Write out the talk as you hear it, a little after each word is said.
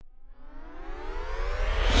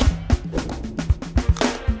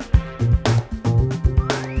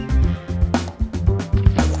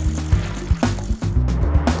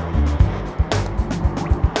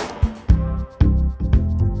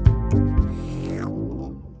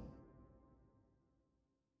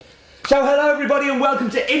So hello everybody and welcome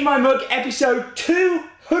to In My Mug episode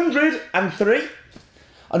 203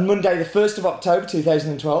 on Monday the 1st of October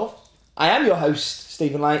 2012. I am your host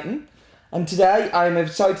Stephen Layton and today I am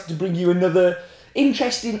excited to bring you another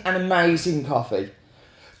interesting and amazing coffee.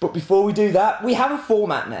 But before we do that, we have a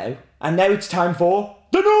format now and now it's time for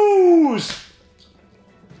the news!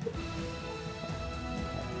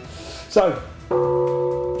 So,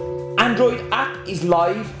 Android app is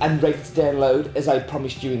live and ready to download as I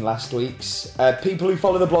promised you in last week's. People who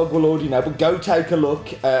follow the blog will already know, but go take a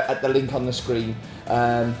look at the link on the screen.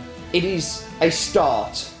 It is a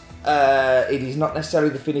start. It is not necessarily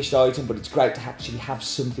the finished item, but it's great to actually have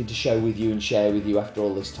something to show with you and share with you after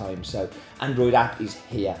all this time. So Android app is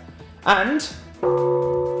here. And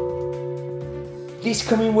this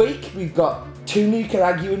coming week, we've got 2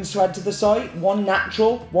 Nicaraguans to add to the site, 1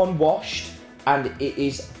 natural, 1 washed, and it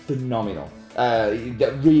is phenomenal.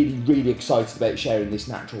 Really excited about sharing this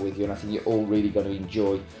natural with you, and I think you're all really going to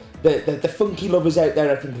enjoy. The funky lovers out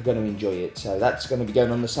there, I think, are going to enjoy it. So that's going to be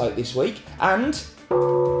going on the site this week. And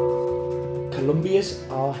Colombia's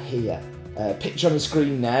are here. Picture on the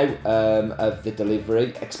screen now of the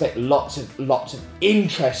delivery. Expect lots of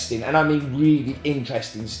interesting, and I mean really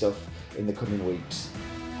interesting stuff in the coming weeks.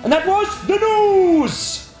 And that was the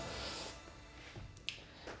news!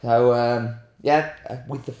 So,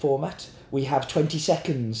 with the format, we have 20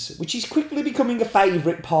 seconds, which is quickly becoming a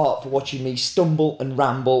favourite part for watching me stumble and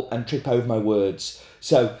ramble and trip over my words.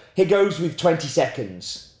 So, here goes with 20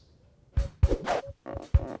 seconds.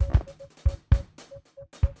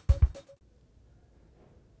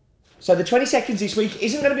 So the 20 seconds this week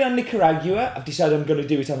isn't going to be on Nicaragua. I've decided I'm going to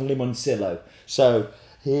do it on Limoncillo. So,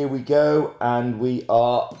 here we go, and we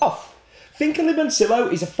are off. Finca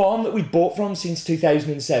Limoncillo is a farm that we bought from since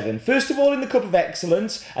 2007. First of all in the Cup of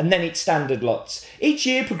Excellence, and then its standard lots. Each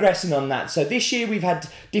year progressing on that. So this year we've had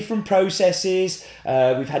different processes,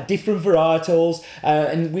 we've had different varietals,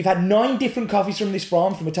 and we've had 9 different coffees from this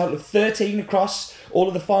farm, from a total of 13 across all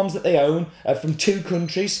of the farms that they own, from 2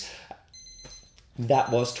 countries.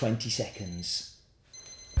 That was 20 seconds.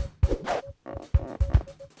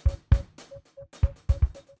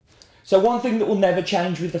 So one thing that will never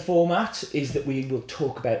change with the format is that we will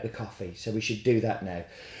talk about the coffee. So we should do that now.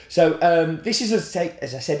 So this is,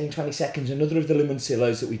 as I said, in 20 seconds, another of the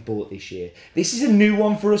Limoncillos that we bought this year. This is a new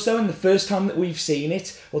one for us though, and the first time that we've seen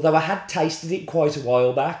it, although I had tasted it quite a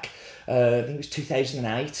while back. I think it was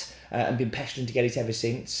 2008, and been pestering to get it ever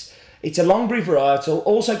since. It's a Longbury varietal,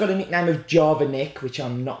 also got a nickname of Java Nick, which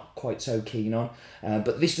I'm not quite so keen on,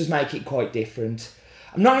 but this does make it quite different.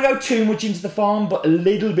 I'm not going to go too much into the farm, but a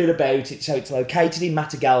little bit about it. So it's located in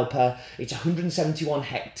Matagalpa. It's 171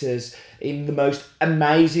 hectares in the most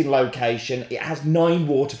amazing location. It has 9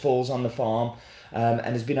 waterfalls on the farm, and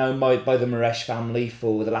has been owned by the Maresh family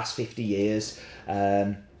for the last 50 years.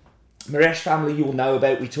 Maresh family you will know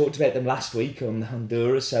about. We talked about them last week on the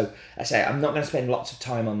Honduras. So I say I'm not going to spend lots of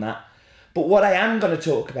time on that. But what I am going to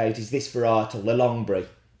talk about is this varietal, the Longbury.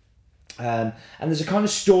 And there's a kind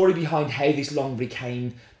of story behind how this Longbury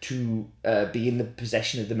came to be in the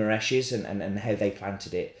possession of the Mareshes and how they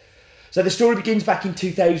planted it. So the story begins back in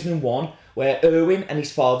 2001, where Erwin and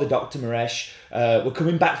his father, Dr. Maresh, were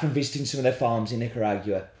coming back from visiting some of their farms in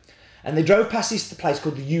Nicaragua. And they drove past this place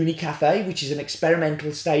called the Uni Cafe, which is an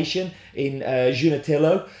experimental station in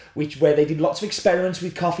Junatillo, where they did lots of experiments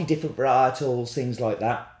with coffee, different varietals, things like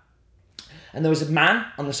that. And there was a man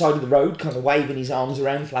on the side of the road kind of waving his arms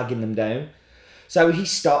around, flagging them down. So he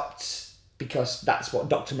stopped, because that's what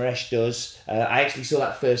Dr. Maresh does. I actually saw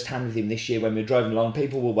that firsthand with him this year when we were driving along.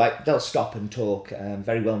 People will wait, they'll stop and talk,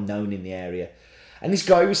 very well known in the area. And this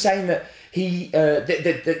guy was saying that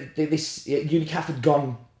this Unicaf had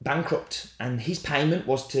gone bankrupt, and his payment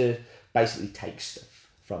was to basically take stuff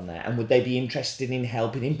from there. And would they be interested in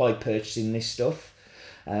helping him by purchasing this stuff?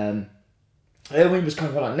 Erwin was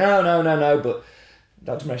kind of like, no, but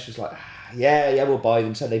Dr. Maresh was like, yeah, we'll buy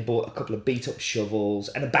them. So they bought a couple of beat-up shovels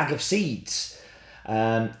and a bag of seeds.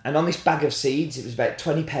 And on this bag of seeds, it was about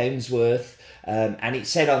 £20 worth, and it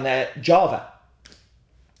said on there, Java.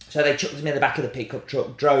 So they chucked them in the back of the pickup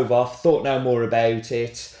truck, drove off, thought no more about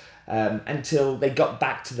it, until they got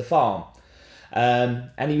back to the farm.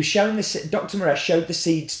 And he was showing this, Dr. Maresh showed the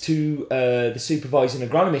seeds to the supervising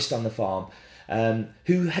agronomist on the farm,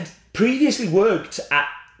 who had previously worked at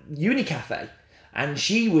Unicafe, and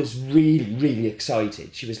she was really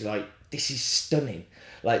excited. She was like, this is stunning.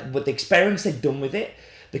 Like, what the experiments they'd done with it,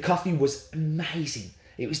 the coffee was amazing.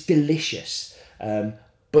 It was delicious,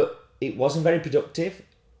 but it wasn't very productive.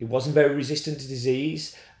 It wasn't very resistant to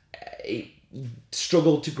disease. It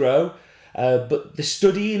struggled to grow. But the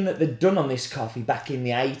studying that they'd done on this coffee back in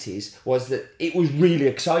the 80s was that it was really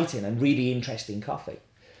exciting and really interesting coffee.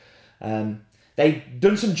 They'd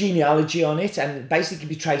done some genealogy on it and basically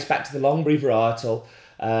be traced back to the Longbury varietal,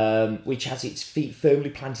 which has its feet firmly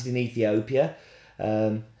planted in Ethiopia.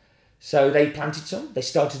 So they planted some, they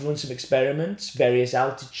started to run some experiments, various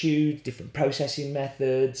altitudes, different processing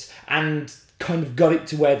methods, and kind of got it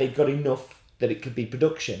to where they'd got enough that it could be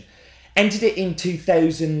production. Entered it in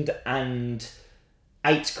 2008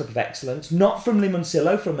 Cup of Excellence, not from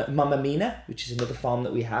Limoncello, from Mamma Mina, which is another farm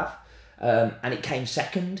that we have, and it came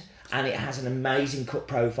second, and it has an amazing cut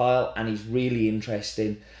profile and is really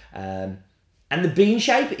interesting. And the bean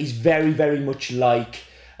shape is very, very much like...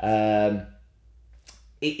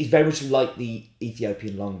 it is very much like the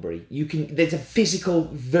Ethiopian Longbury. There's a physical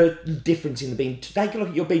difference in the bean. Take a look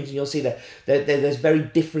at your beans and you'll see that there's very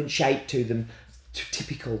different shape to them, to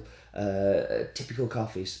typical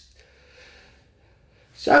coffees.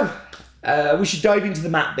 So we should dive into the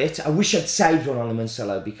map bit. I wish I'd saved one on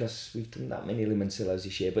Limoncello because we've done that many Limoncellos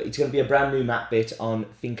this year, but it's going to be a brand new map bit on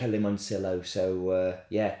Finca Limoncello. So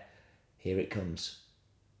yeah, here it comes.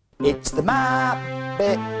 It's the map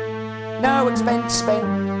bit. No expense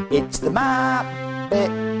spent, it's the map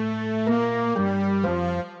bit.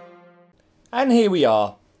 And here we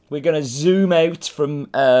are. We're going to zoom out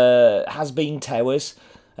from Has-Been Towers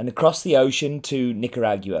and across the ocean to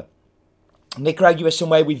Nicaragua. Nicaragua is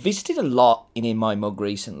somewhere we've visited a lot in My Mug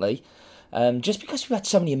recently, just because we've had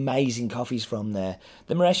so many amazing coffees from there.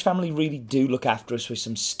 The Moresh family really do look after us with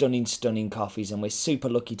some stunning, stunning coffees, and we're super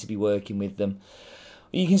lucky to be working with them.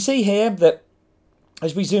 You can see here that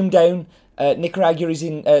as we zoom down, Limoncello is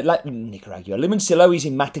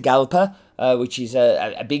in Matagalpa, which is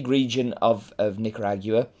a big region of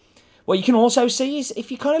Nicaragua. What you can also see is, if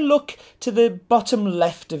you kind of look to the bottom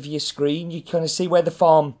left of your screen, you kind of see where the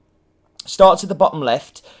farm starts at the bottom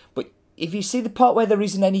left. But if you see the part where there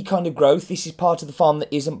isn't any kind of growth, this is part of the farm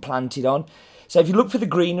that isn't planted on. So if you look for the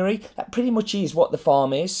greenery, that pretty much is what the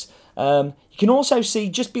farm is. You can also see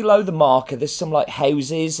just below the marker there's some like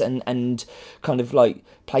houses and kind of like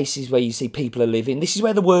places where you see people are living. This is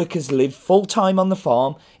where the workers live full time on the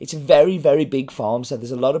farm. It's a very, very big farm, so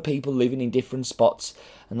there's a lot of people living in different spots,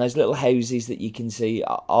 and those little houses that you can see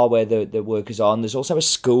are where the workers are. And there's also a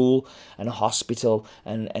school and a hospital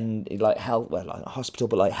and like health, well, like a hospital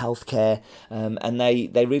but like healthcare, and they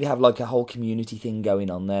really have like a whole community thing going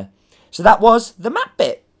on there. So that was the map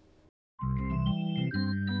bit.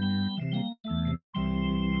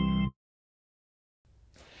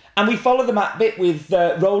 And we follow the map bit with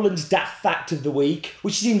Roland's Daft Fact of the Week,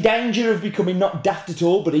 which is in danger of becoming not daft at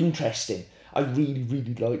all, but interesting. I really,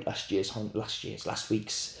 really liked last week's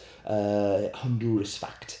Honduras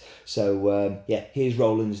fact. So yeah, here's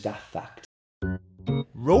Roland's Daft Fact.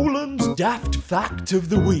 Roland's Daft Fact of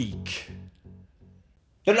the Week.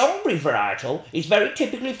 The Longbury varietal is very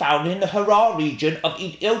typically found in the Harar region of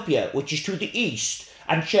Ethiopia, which is to the east,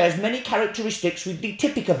 and shares many characteristics with the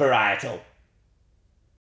Typica varietal.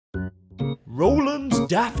 Roland's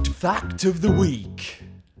Daft Fact of the Week.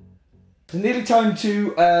 It's nearly time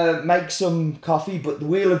to make some coffee, but the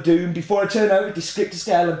Wheel of Doom, before I turn over Descriptor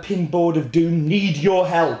Scale and Pinboard of Doom, need your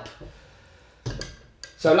help.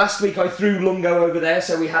 So last week I threw Lungo over there,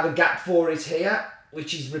 so we have a gap for it here,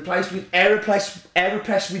 which is replaced with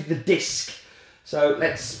Aeropress with the disc. So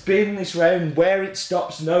let's spin this round. Where it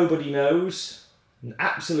stops, nobody knows.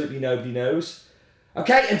 Absolutely nobody knows.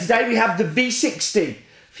 Okay, and today we have the V60.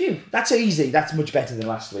 Phew, that's easy. That's much better than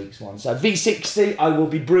last week's one. So V60, I will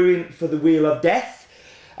be brewing for the Wheel of Death.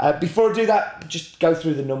 Before I do that, just go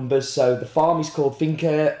through the numbers. So the farm is called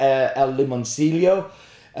Finca El Limoncillo.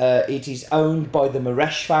 It is owned by the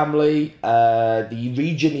Moresh family. The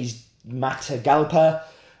region is Matagalpa.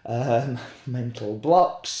 Mental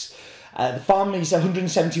blocks. The farm is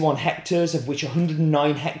 171 hectares, of which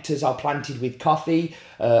 109 hectares are planted with coffee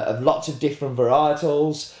of lots of different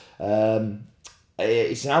varietals.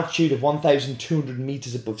 It's an altitude of 1,200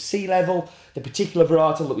 metres above sea level. The particular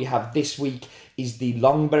varietal that we have this week is the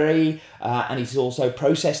Longbury, and it is also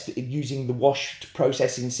processed using the washed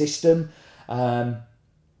processing system. And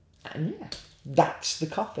yeah, that's the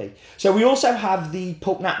coffee. So we also have the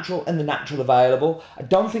Pulp Natural and the Natural available. I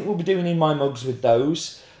don't think we'll be doing in my mugs with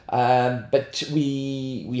those, but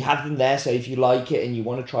we have them there. So if you like it and you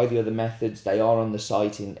want to try the other methods, they are on the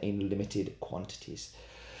site in limited quantities.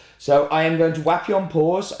 So I am going to whap you on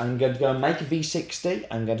pause. I'm going to go and make a V60.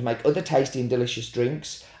 I'm going to make other tasty and delicious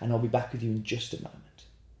drinks, and I'll be back with you in just a moment.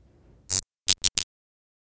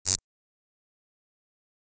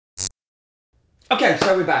 Okay,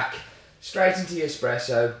 so we're back. Straight into the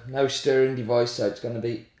espresso. No stirring device, so it's going to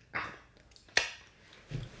be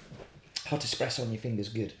hot espresso on your fingers,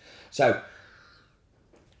 good. So,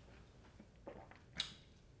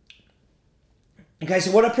 okay, so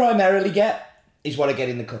what I primarily get is what I get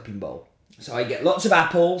in the cupping bowl. So I get lots of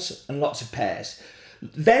apples and lots of pears.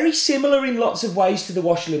 Very similar in lots of ways to the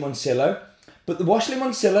Wash Limoncillo, but the Wash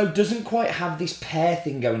Limoncillo doesn't quite have this pear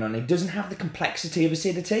thing going on. It doesn't have the complexity of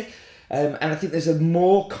acidity, and I think there's a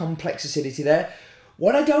more complex acidity there.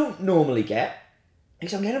 What I don't normally get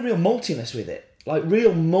is I'm getting a real maltiness with it, like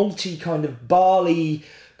real malty kind of barley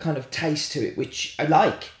kind of taste to it, which I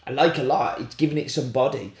like. I like a lot. It's giving it some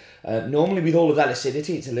body. Normally with all of that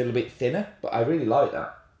acidity, it's a little bit thinner, but I really like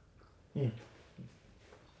that.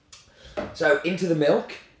 So into the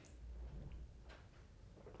milk.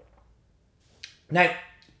 Now,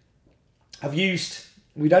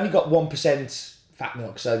 we'd only got 1% fat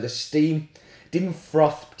milk, so the steam didn't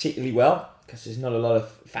froth particularly well because there's not a lot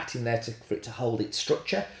of fat in there for it to hold its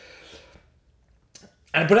structure.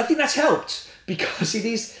 But I think that's helped because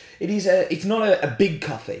it's not a big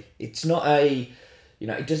coffee. It's not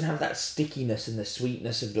it doesn't have that stickiness and the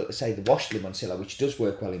sweetness of, say, the Wash Limoncillo, which does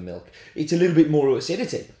work well in milk. It's a little bit more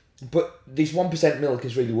acidity, but this 1% milk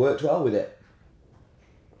has really worked well with it.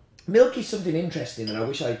 Milk is something interesting and I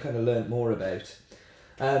wish I kind of learnt more about.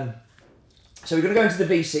 So we're going to go into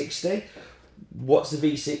the V60. What's the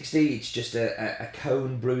V60? It's just a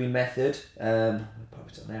cone brewing method. I'll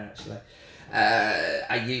put it on there actually.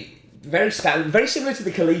 Very similar to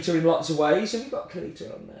the Kalita in lots of ways. Have you got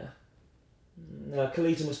Kalita on there? No,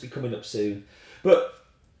 Kalita must be coming up soon. But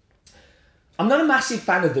I'm not a massive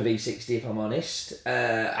fan of the V60 if I'm honest.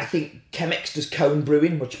 I think Chemex does cone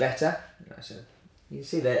brewing much better. So you can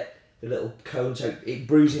see the little cone, so it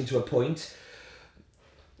brews into a point.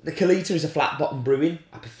 The Kalita is a flat bottom brewing.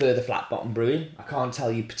 I prefer the flat bottom brewing. I can't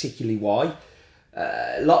tell you particularly why.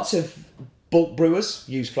 Lots of bulk brewers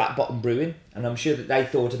use flat bottom brewing, and I'm sure that they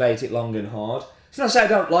thought about it long and hard. It's not to say I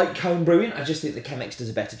don't like cone brewing, I just think the Chemex does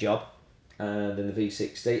a better job than the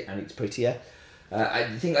V60, and it's prettier. I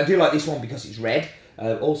think I do like this one because it's red.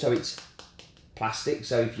 Also, it's plastic,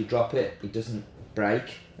 so if you drop it, it doesn't break.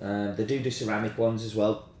 They do ceramic ones as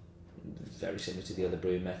well, very similar to the other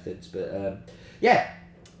brewing methods. But yeah,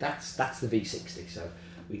 that's the V60. So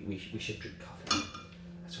we should drink coffee.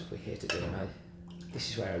 That's what we're here to do. And this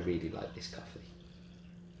is where I really like this coffee.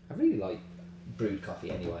 I really like brewed coffee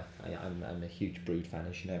anyway. I'm a huge brewed fan,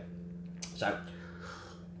 as you know.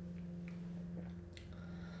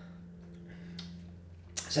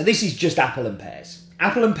 So this is just apple and pears.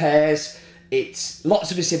 Apple and pears, it's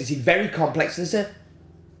lots of acidity, very complex. There's a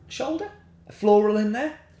shoulder, a floral in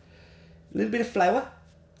there, a little bit of flower,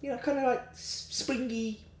 kind of like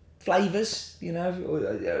springy flavours,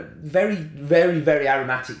 very, very, very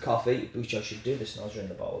aromatic coffee, which I should do the snozzer in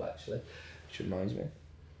the bowl actually, which reminds me.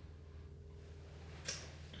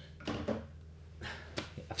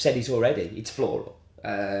 I've said it already, it's floral.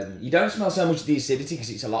 You don't smell so much of the acidity because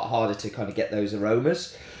it's a lot harder to kind of get those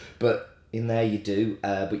aromas, but in there you do.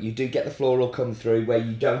 But you do get the floral come through where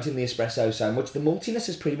you don't in the espresso so much. The maltiness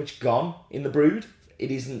is pretty much gone in the brewed.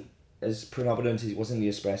 It isn't as predominant as it was in the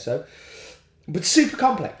espresso, but super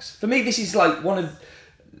complex. For me, this is like one of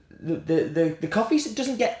the coffees that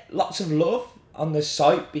doesn't get lots of love on the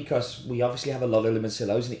site because we obviously have a lot of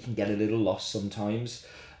Limoncillos and it can get a little lost sometimes.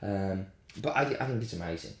 But I think it's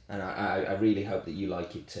amazing, and I really hope that you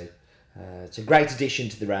like it too. It's a great addition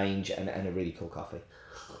to the range and a really cool coffee.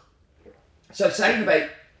 So saying about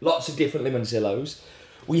lots of different Limoncillos,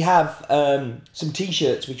 we have some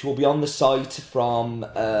t-shirts which will be on the site from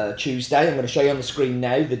Tuesday. I'm going to show you on the screen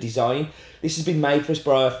now the design. This has been made for us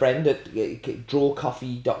by our friend at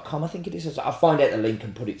drawcoffee.com, I think it is. I'll find out the link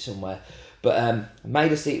and put it somewhere. But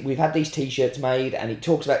we've had these t-shirts made, and it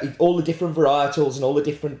talks about all the different varietals and all the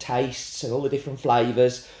different tastes and all the different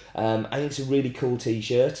flavours. I think it's a really cool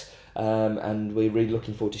t-shirt, and we're really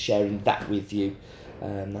looking forward to sharing that with you.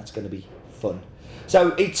 That's going to be fun.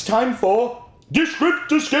 So it's time for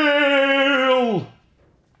Descriptor Scale!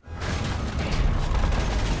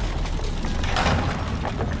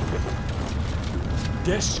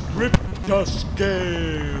 Descriptor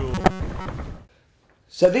Scale!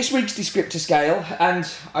 So this week's Descriptor Scale, and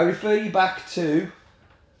I refer you back to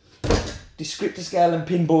Descriptor Scale and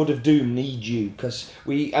Pinboard of Doom Need You, because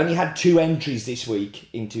we only had 2 entries this week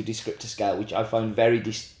into Descriptor Scale, which I find very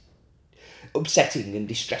upsetting and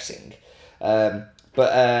distressing.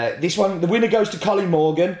 But this one, the winner goes to Colin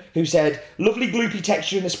Morgan, who said, lovely gloopy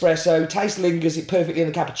texture in espresso, taste lingers it perfectly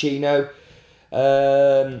in the cappuccino.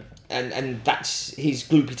 And that's his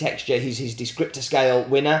gloopy texture. He's his Descriptor Scale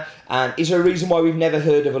winner. And is there a reason why we've never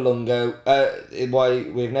heard of a lungo?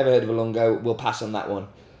 We'll pass on that one.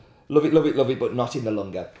 Love it, love it, love it, but not in the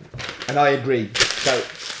lungo. and I agree. So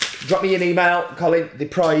drop me an email, Colin. The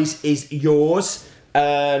prize is yours.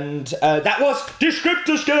 And that was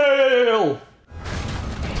Descriptor Scale.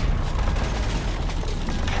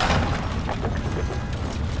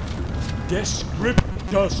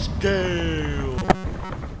 Descriptor Scale.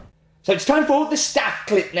 So it's time for the staff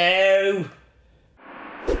clip now.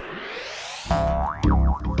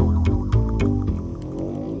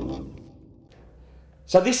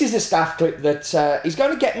 So this is a staff clip that is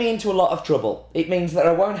going to get me into a lot of trouble. It means that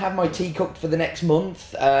I won't have my tea cooked for the next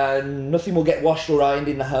month, nothing will get washed or ironed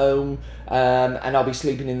in the home, and I'll be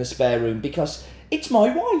sleeping in the spare room because it's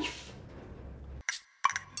my wife.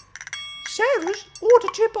 Sarah's order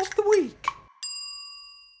tip of the week.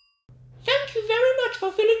 Thank you very much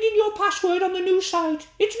for filling in your password on the new site.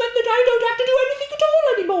 It's meant that I don't have to do anything at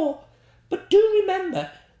all anymore. But do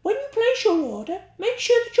remember, when you place your order, make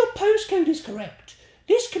sure that your postcode is correct.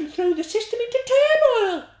 This can throw the system into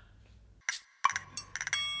turmoil.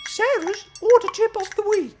 Sarah's order tip of the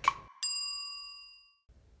week.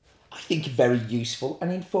 I think a very useful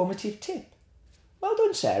and informative tip. Well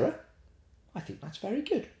done, Sarah. I think that's very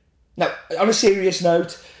good. Now, on a serious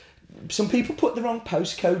note, some people put the wrong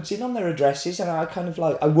postcodes in on their addresses, and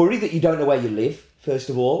I worry that you don't know where you live, first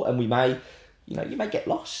of all, and you may get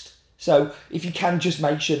lost. So if you can, just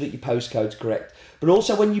make sure that your postcode's correct. But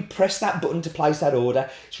also when you press that button to place that order,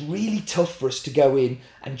 it's really tough for us to go in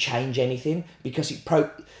and change anything because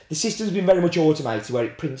the system's been very much automated where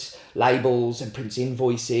it prints labels and prints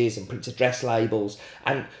invoices and prints address labels.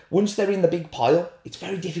 And once they're in the big pile, it's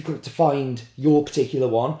very difficult to find your particular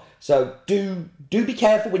one. So do be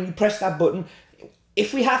careful when you press that button.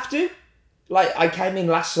 If we have to, like I came in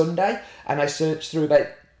last Sunday and I searched through about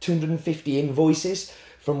 250 invoices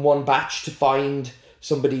from one batch to find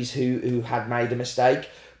somebody's who had made a mistake,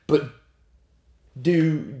 but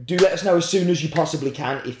do let us know as soon as you possibly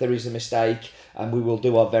can if there is a mistake, and we will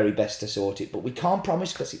do our very best to sort it, but we can't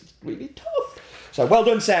promise because it's really tough. So well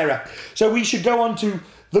done, Sarah. So we should go on to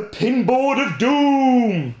the Pinboard of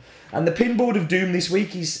Doom. And the Pinboard of Doom this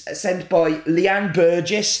week is sent by Leanne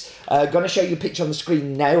Burgess. Going to show you a picture on the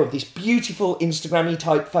screen now of this beautiful Instagram-y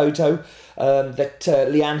type photo that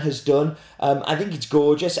Leanne has done. I think it's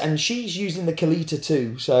gorgeous, and she's using the Kalita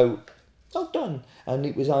too, so well done. And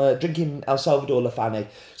it was drinking El Salvador La Fane.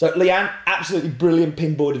 So Leanne, absolutely brilliant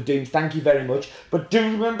Pinboard of Doom. Thank you very much. But do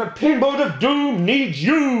remember, Pinboard of Doom needs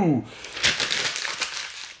you.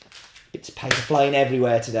 Bits of paper flying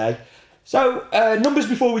everywhere today. So, numbers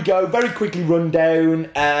before we go, very quickly run down.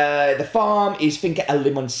 The farm is Finca El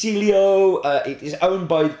Limoncillo. It is owned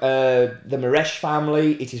by the Maresh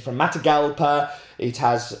family. It is from Matagalpa. It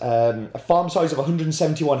has a farm size of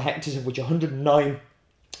 171 hectares, of which 109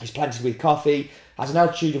 is planted with coffee. Has an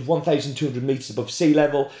altitude of 1,200 metres above sea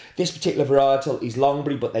level. This particular varietal is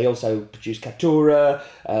Longbury, but they also produce Caturra,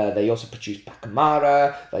 they also produce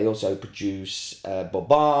Bacamara, they also produce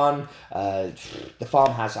Bourbon. The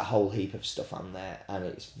farm has a whole heap of stuff on there, and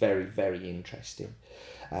it's very, very interesting.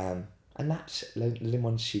 And that's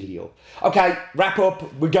Limoncillo. Okay, wrap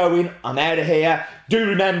up, we're going, I'm out of here. Do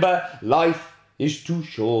remember, life is too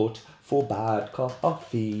short for bad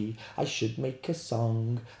coffee. I should make a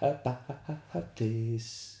song about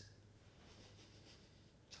this.